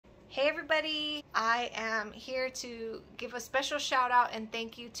Hey everybody, I am here to give a special shout out and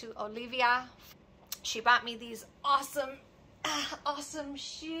thank you to Olivia. She bought me these awesome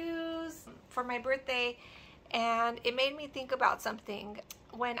shoes for my birthday, and it made me think about something.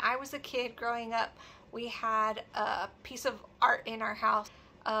 When I was a kid growing up, we had a piece of art in our house,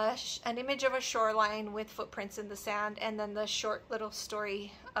 an image of a shoreline with footprints in the sand, and then the short little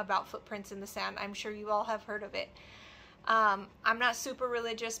story about footprints in the sand. I'm sure you all have heard of it. I'm not super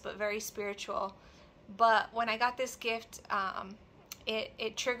religious, but very spiritual. But when I got this gift,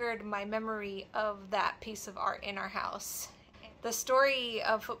 it triggered my memory of that piece of art in our house. The story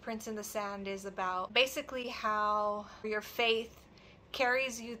of Footprints in the Sand is about basically how your faith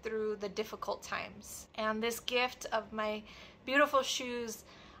carries you through the difficult times. And this gift of my beautiful shoes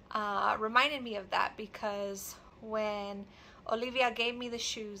reminded me of that, because when Olivia gave me the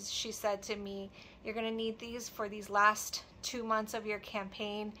shoes, she said to me, "You're gonna need these for these last 2 months of your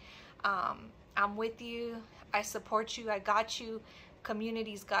campaign. I'm with you, I support you, I got you,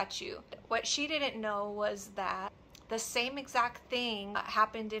 community's got you." What she didn't know was that the same exact thing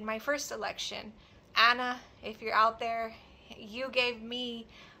happened in my first election. Anna, if you're out there, you gave me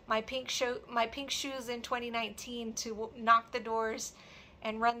my pink shoes in 2019 to knock the doors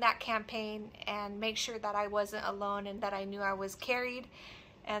and run that campaign and make sure that I wasn't alone and that I knew I was carried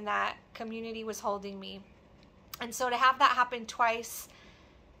and that community was holding me. And so to have that happen twice,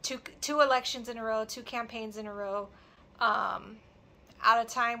 two elections in a row, 2 campaigns in a row, at a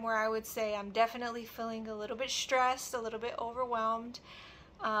time where I would say I'm definitely feeling a little bit stressed, a little bit overwhelmed,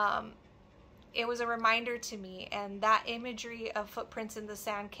 it was a reminder to me. And that imagery of footprints in the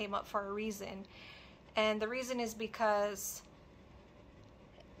sand came up for a reason. And the reason is because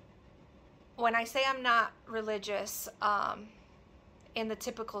when I say I'm not religious in the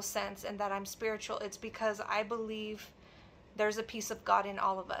typical sense and that I'm spiritual, it's because I believe there's a piece of God in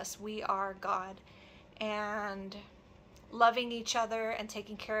all of us. We are God, and loving each other and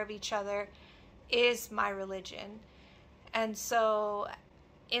taking care of each other is my religion. And so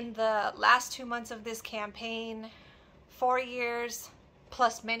in the last 2 months of this campaign, 4 years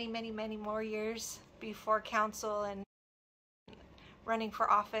plus many more years before council and running for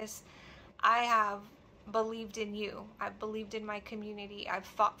office, I have believed in you. I've believed in my community. I've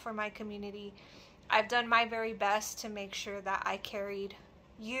fought for my community. I've done my very best to make sure that I carried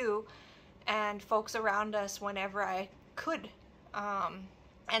you and folks around us whenever I could.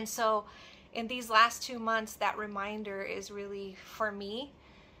 And so in these last 2 months, that reminder is really for me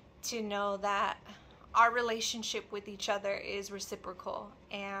to know that our relationship with each other is reciprocal.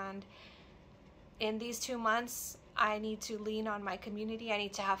 And in these 2 months, I need to lean on my community. I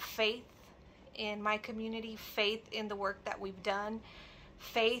need to have faith in my community, faith in the work that we've done,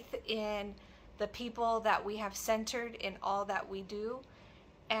 faith in the people that we have centered in all that we do,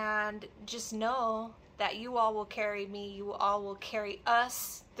 and just know that you all will carry me, you all will carry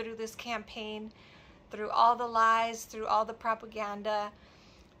us through this campaign, through all the lies, through all the propaganda,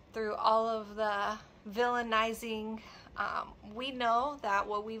 through all of the villainizing. We know that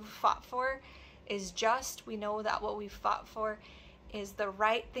what we've fought for is just. We know that what we've fought for is the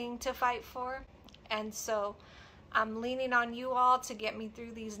right thing to fight for. And so I'm leaning on you all to get me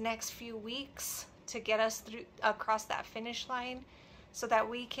through these next few weeks, to get us through across that finish line, so that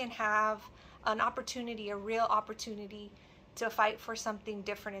we can have an opportunity, a real opportunity, to fight for something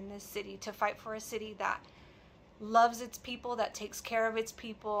different in this city, to fight for a city that loves its people, that takes care of its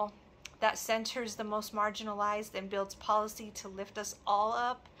people, that centers the most marginalized and builds policy to lift us all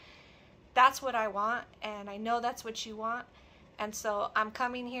up. That's what I want, and I know that's what you want. And so I'm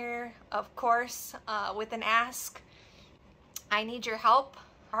coming here, of course, with an ask. I need your help.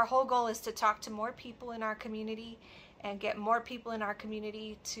 Our whole goal is to talk to more people in our community and get more people in our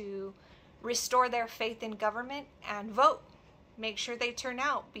community to restore their faith in government and vote. Make sure they turn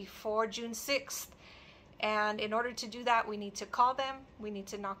out before June 6th. And in order to do that, we need to call them, we need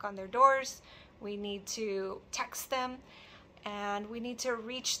to knock on their doors, we need to text them, and we need to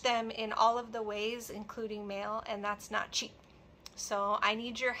reach them in all of the ways, including mail, and that's not cheap. So I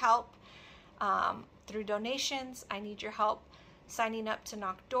need your help through donations. I need your help signing up to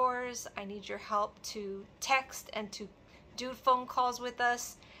knock doors. I need your help to text and to do phone calls with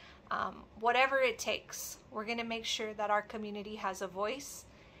us. Whatever it takes, we're going to make sure that our community has a voice.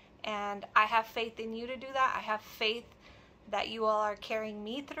 And I have faith in you to do that. I have faith that you all are carrying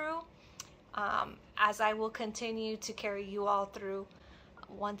me through, as I will continue to carry you all through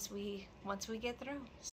once we get through.